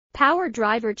Power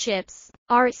driver chips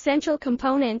are essential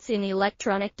components in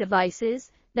electronic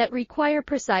devices that require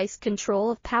precise control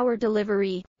of power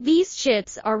delivery. These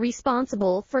chips are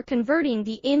responsible for converting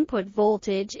the input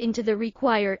voltage into the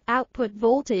required output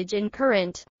voltage and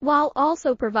current, while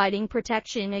also providing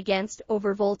protection against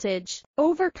overvoltage,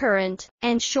 overcurrent,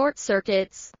 and short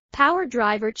circuits. Power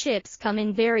driver chips come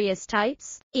in various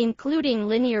types, including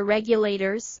linear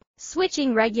regulators,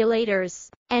 switching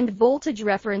regulators, and voltage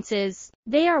references.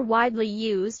 They are widely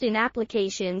used in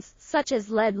applications such as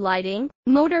LED lighting,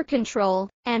 motor control,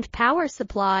 and power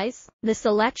supplies. The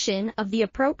selection of the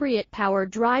appropriate power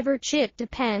driver chip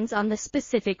depends on the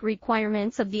specific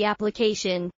requirements of the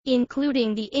application,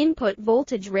 including the input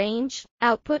voltage range,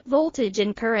 output voltage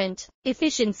and current,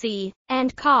 efficiency,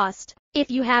 and cost. If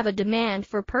you have a demand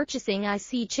for purchasing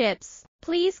IC chips,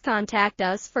 please contact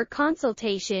us for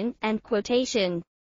consultation and quotation.